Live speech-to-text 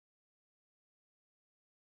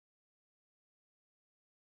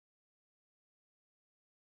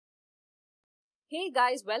Hey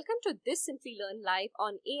guys, welcome to this Simplilearn live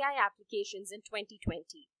on AI applications in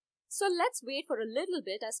 2020. So let's wait for a little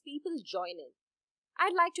bit as people join in.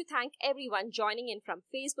 I'd like to thank everyone joining in from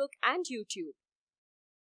Facebook and YouTube.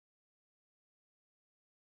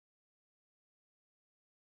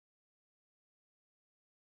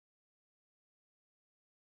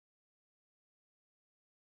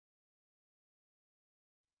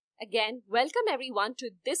 Again, welcome everyone to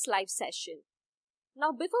this live session.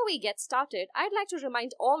 Now, before we get started, I'd like to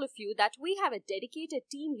remind all of you that we have a dedicated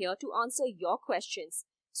team here to answer your questions.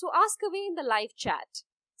 So ask away in the live chat.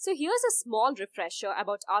 So here's a small refresher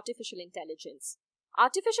about artificial intelligence.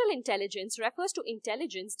 Artificial intelligence refers to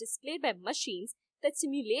intelligence displayed by machines that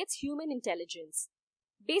simulates human intelligence.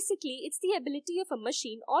 Basically, it's the ability of a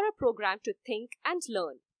machine or a program to think and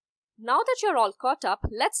learn. Now that you're all caught up,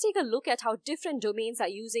 let's take a look at how different domains are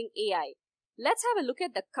using AI. Let's have a look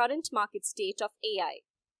at the current market state of AI.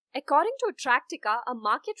 According to Tractica, a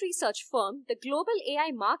market research firm, the global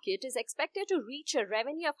AI market is expected to reach a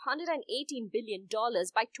revenue of $118 billion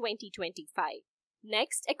by 2025.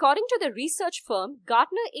 Next, according to the research firm,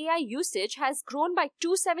 Gartner AI usage has grown by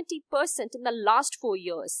 270% in the last 4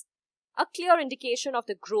 years. A clear indication of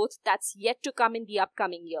the growth that's yet to come in the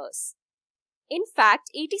upcoming years. In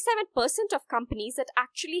fact, 87% of companies that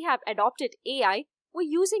actually have adopted AI were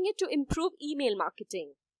using it to improve email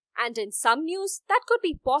marketing. And in some news, that could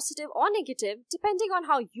be positive or negative depending on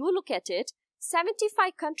how you look at it,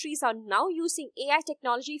 75 countries are now using AI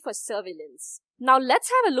technology for surveillance. Now let's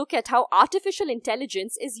have a look at how artificial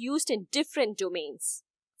intelligence is used in different domains.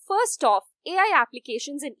 First off, AI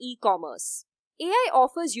applications in e-commerce. AI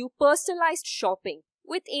offers you personalized shopping.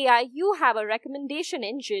 With AI, you have a recommendation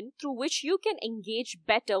engine through which you can engage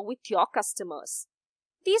better with your customers.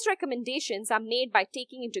 These recommendations are made by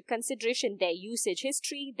taking into consideration their usage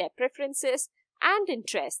history, their preferences, and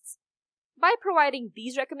interests. By providing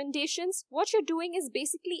these recommendations, what you're doing is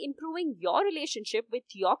basically improving your relationship with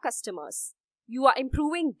your customers. You are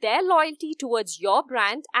improving their loyalty towards your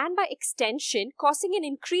brand and by extension, causing an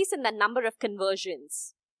increase in the number of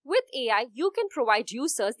conversions. With AI, you can provide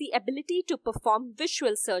users the ability to perform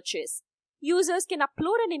visual searches. Users can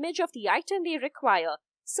upload an image of the item they require.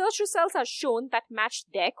 Search results are shown that match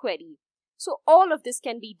their query. So all of this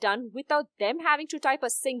can be done without them having to type a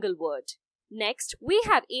single word. Next, we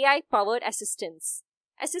have AI-powered assistants.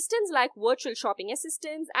 Assistants like virtual shopping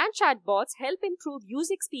assistants and chatbots help improve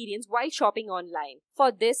user experience while shopping online.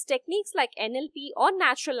 For this, techniques like NLP or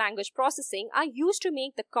natural language processing are used to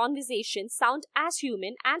make the conversation sound as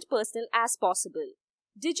human and personal as possible.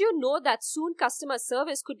 Did you know that soon customer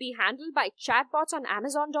service could be handled by chatbots on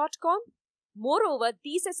Amazon.com? Moreover,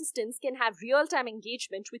 these assistants can have real-time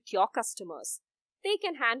engagement with your customers. They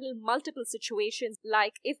can handle multiple situations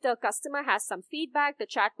like if the customer has some feedback, the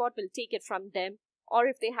chatbot will take it from them. Or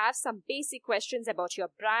if they have some basic questions about your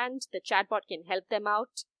brand, the chatbot can help them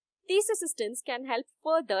out. These assistants can help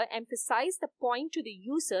further emphasize the point to the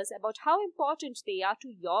users about how important they are to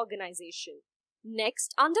your organization.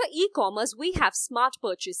 Next, under e-commerce, we have smart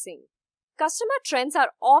purchasing. Customer trends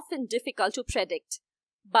are often difficult to predict.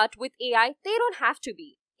 But with AI, they don't have to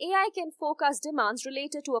be. AI can forecast demands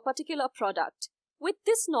related to a particular product. With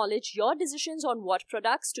this knowledge, your decisions on what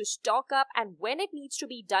products to stock up and when it needs to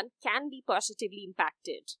be done can be positively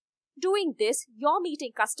impacted. Doing this, you're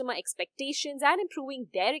meeting customer expectations and improving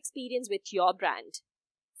their experience with your brand.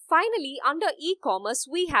 Finally, under e-commerce,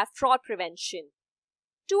 we have fraud prevention.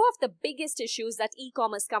 Two of the biggest issues that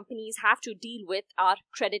e-commerce companies have to deal with are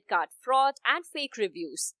credit card fraud and fake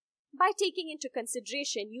reviews. By taking into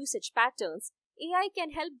consideration usage patterns, AI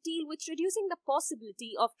can help deal with reducing the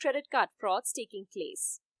possibility of credit card frauds taking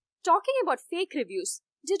place. Talking about fake reviews,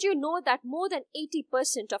 did you know that more than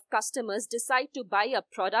 80% of customers decide to buy a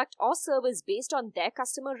product or service based on their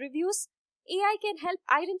customer reviews? AI can help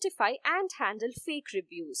identify and handle fake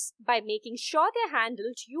reviews. By making sure they're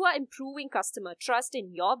handled, you are improving customer trust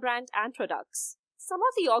in your brand and products. Some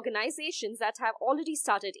of the organizations that have already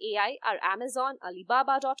started AI are Amazon,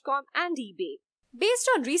 Alibaba.com, and eBay. Based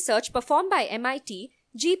on research performed by MIT,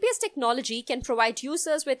 GPS technology can provide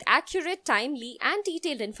users with accurate, timely, and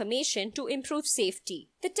detailed information to improve safety.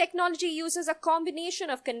 The technology uses a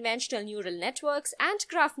combination of conventional neural networks and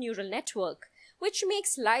graph neural network, which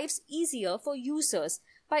makes lives easier for users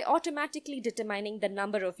by automatically determining the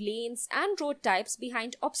number of lanes and road types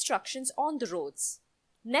behind obstructions on the roads.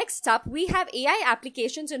 Next up, we have AI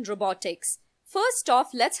applications in robotics. First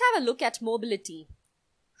off, let's have a look at mobility.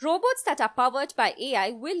 Robots that are powered by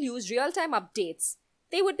AI will use real-time updates.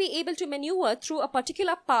 They would be able to maneuver through a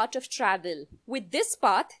particular part of travel. With this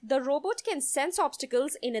path, the robot can sense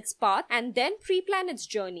obstacles in its path and then pre-plan its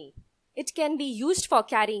journey. It can be used for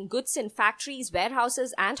carrying goods in factories,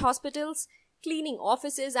 warehouses, and hospitals, cleaning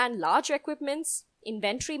offices and large equipments,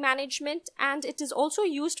 inventory management, and it is also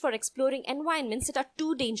used for exploring environments that are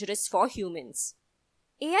too dangerous for humans.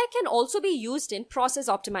 AI can also be used in process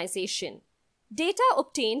optimization. Data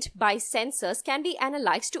obtained by sensors can be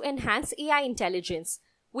analyzed to enhance AI intelligence.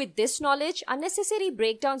 With this knowledge, unnecessary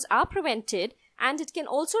breakdowns are prevented, and it can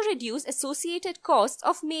also reduce associated costs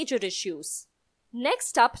of major issues.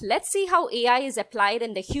 Next up, let's see how AI is applied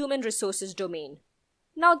in the human resources domain.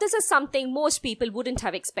 Now, this is something most people wouldn't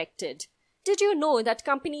have expected. Did you know that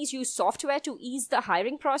companies use software to ease the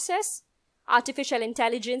hiring process? Artificial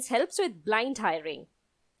intelligence helps with blind hiring.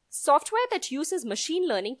 Software that uses machine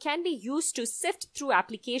learning can be used to sift through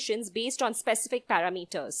applications based on specific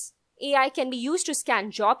parameters. AI can be used to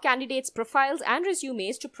scan job candidates' profiles and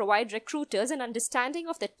resumes to provide recruiters an understanding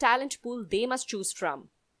of the talent pool they must choose from.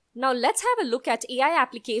 Now let's have a look at AI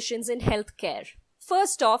applications in healthcare.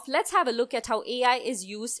 First off, let's have a look at how AI is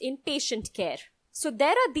used in patient care. So there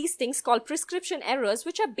are these things called prescription errors,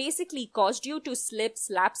 which are basically caused due to slips,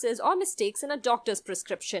 lapses, or mistakes in a doctor's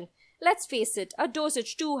prescription. Let's face it, a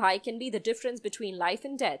dosage too high can be the difference between life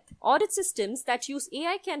and death. Audit systems that use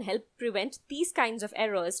AI can help prevent these kinds of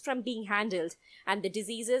errors from being handled, and the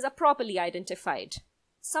diseases are properly identified.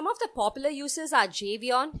 Some of the popular uses are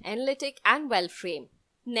Javion, Analytic, and Wellframe.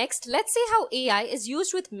 Next, let's see how AI is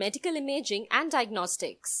used with medical imaging and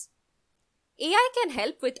diagnostics. AI can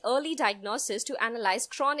help with early diagnosis to analyze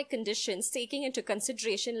chronic conditions, taking into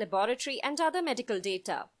consideration laboratory and other medical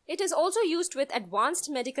data. It is also used with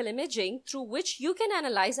advanced medical imaging, through which you can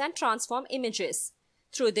analyze and transform images.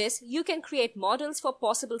 Through this, you can create models for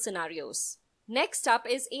possible scenarios. Next up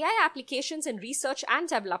is AI applications in research and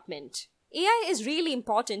development. AI is really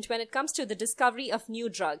important when it comes to the discovery of new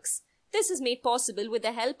drugs. This is made possible with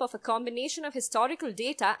the help of a combination of historical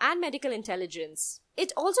data and medical intelligence.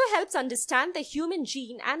 It also helps understand the human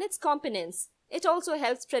gene and its components. It also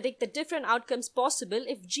helps predict the different outcomes possible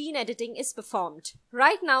if gene editing is performed.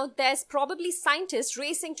 Right now, there's probably scientists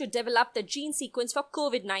racing to develop the gene sequence for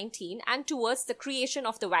COVID-19 and towards the creation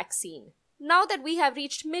of the vaccine. Now that we have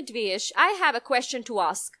reached midway-ish, I have a question to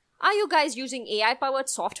ask. Are you guys using AI-powered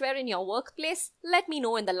software in your workplace? Let me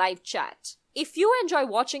know in the live chat. If you enjoy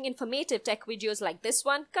watching informative tech videos like this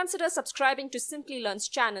one, consider subscribing to Simplilearn's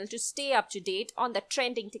channel to stay up to date on the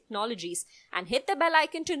trending technologies and hit the bell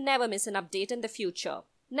icon to never miss an update in the future.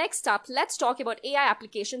 Next up, let's talk about AI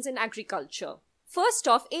applications in agriculture. First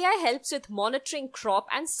off, AI helps with monitoring crop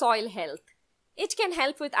and soil health. It can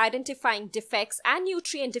help with identifying defects and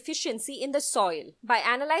nutrient deficiency in the soil. By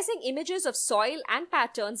analyzing images of soil and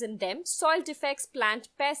patterns in them, soil defects, plant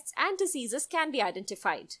pests, and diseases can be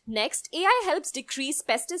identified. Next, AI helps decrease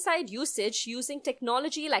pesticide usage using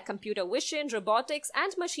technology like computer vision, robotics,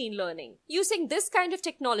 and machine learning. Using this kind of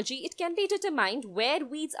technology, it can be determined where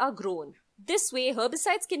weeds are grown. This way,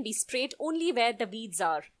 herbicides can be sprayed only where the weeds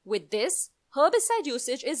are. With this, herbicide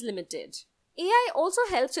usage is limited. AI also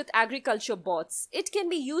helps with agriculture bots. It can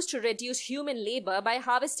be used to reduce human labor by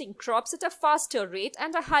harvesting crops at a faster rate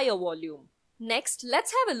and a higher volume. Next,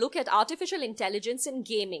 let's have a look at artificial intelligence in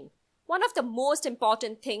gaming. One of the most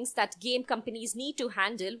important things that game companies need to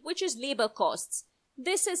handle, which is labor costs.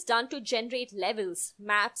 This is done to generate levels,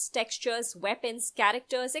 maps, textures, weapons,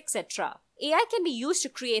 characters, etc. AI can be used to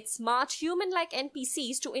create smart, human-like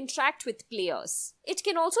NPCs to interact with players. It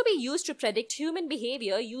can also be used to predict human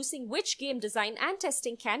behavior using which game design and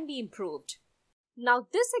testing can be improved. Now,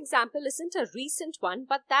 this example isn't a recent one,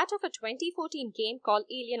 but that of a 2014 game called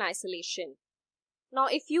Alien Isolation. Now,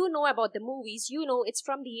 if you know about the movies, you know it's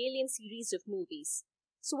from the Alien series of movies.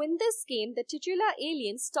 So in this game, the titular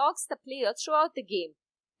alien stalks the player throughout the game.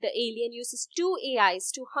 The alien uses two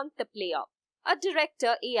AIs to hunt the player. A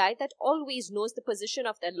director AI that always knows the position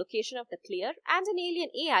of the location of the player, and an alien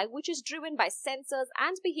AI which is driven by sensors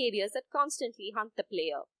and behaviors that constantly hunt the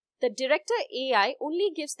player. The director AI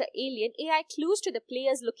only gives the alien AI clues to the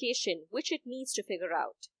player's location, which it needs to figure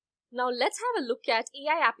out. Now let's have a look at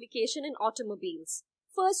AI application in automobiles.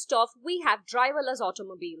 First off, we have driverless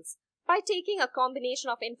automobiles. By taking a combination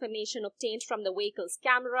of information obtained from the vehicle's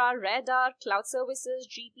camera, radar, cloud services,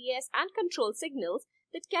 GPS, and control signals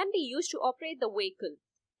that can be used to operate the vehicle.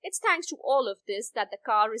 It's thanks to all of this that the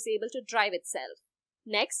car is able to drive itself.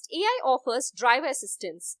 Next, AI offers driver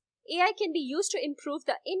assistance. AI can be used to improve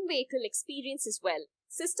the in-vehicle experience as well.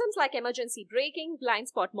 Systems like emergency braking, blind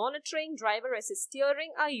spot monitoring, driver assist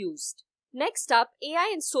steering are used. Next up,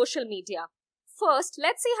 AI in social media. First,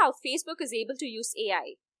 let's see how Facebook is able to use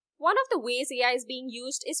AI. One of the ways AI is being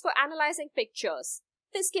used is for analyzing pictures.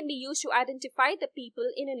 This can be used to identify the people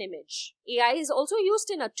in an image. AI is also used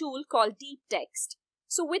in a tool called deep text.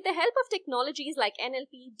 So with the help of technologies like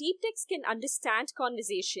NLP, deep text can understand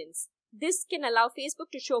conversations. This can allow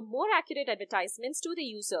Facebook to show more accurate advertisements to the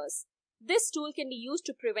users. This tool can be used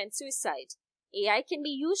to prevent suicide. AI can be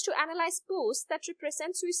used to analyze posts that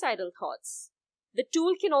represent suicidal thoughts. The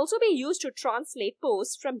tool can also be used to translate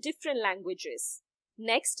posts from different languages.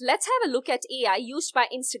 Next, let's have a look at AI used by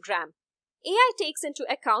Instagram. AI takes into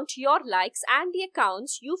account your likes and the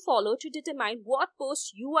accounts you follow to determine what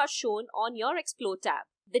posts you are shown on your Explore tab.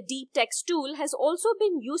 The deep text tool has also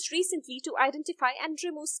been used recently to identify and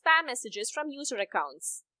remove spam messages from user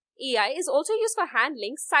accounts. AI is also used for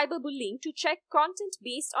handling cyberbullying to check content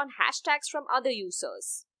based on hashtags from other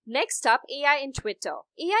users. Next up, AI in Twitter.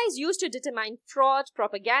 AI is used to determine fraud,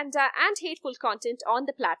 propaganda, and hateful content on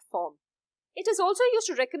the platform. It is also used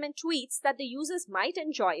to recommend tweets that the users might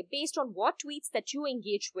enjoy based on what tweets that you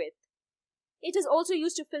engage with. It is also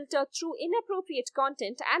used to filter through inappropriate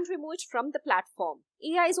content and remove it from the platform.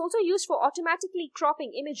 AI is also used for automatically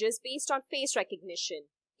cropping images based on face recognition.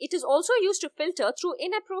 It is also used to filter through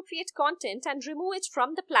inappropriate content and remove it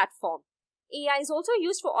from the platform. AI is also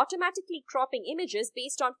used for automatically cropping images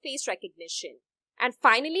based on face recognition. And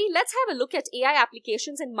finally, let's have a look at AI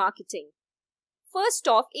applications in marketing. First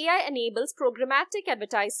off, AI enables programmatic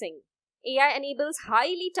advertising. AI enables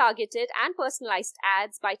highly targeted and personalized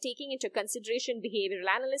ads by taking into consideration behavioral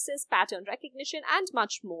analysis, pattern recognition, and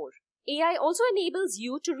much more. AI also enables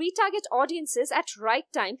you to retarget audiences at right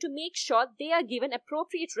time to make sure they are given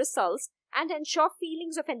appropriate results and ensure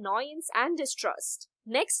feelings of annoyance and distrust.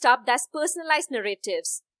 Next up, there's personalized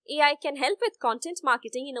narratives. AI can help with content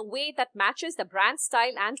marketing in a way that matches the brand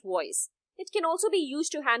style and voice. It can also be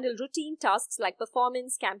used to handle routine tasks like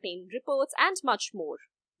performance, campaign reports, and much more.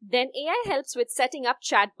 Then AI helps with setting up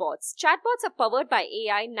chatbots. Chatbots are powered by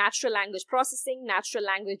AI, natural language processing, natural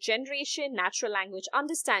language generation, natural language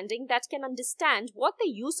understanding that can understand what the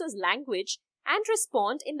user's language and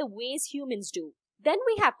respond in the ways humans do. Then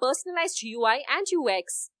we have personalized UI and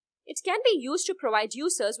UX. It can be used to provide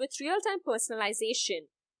users with real-time personalization.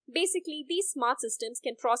 Basically, these smart systems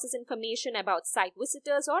can process information about site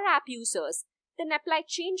visitors or app users, then apply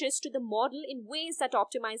changes to the model in ways that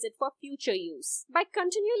optimize it for future use. By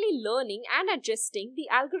continually learning and adjusting, the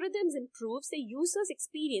algorithms improves the user's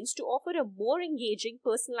experience to offer a more engaging,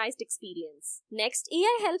 personalized experience. Next,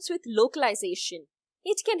 AI helps with localization.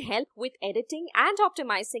 It can help with editing and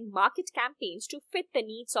optimizing market campaigns to fit the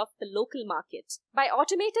needs of the local market. By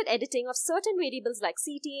automated editing of certain variables like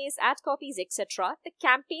CTAs, ad copies, etc., the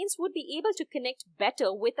campaigns would be able to connect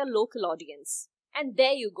better with a local audience. And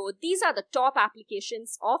there you go, these are the top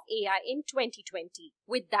applications of AI in 2020.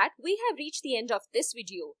 With that, we have reached the end of this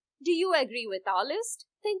video. Do you agree with our list?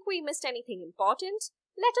 Think we missed anything important?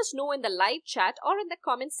 Let us know in the live chat or in the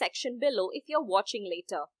comment section below if you're watching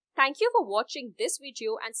later. Thank you for watching this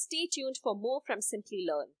video and stay tuned for more from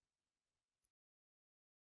Simplilearn.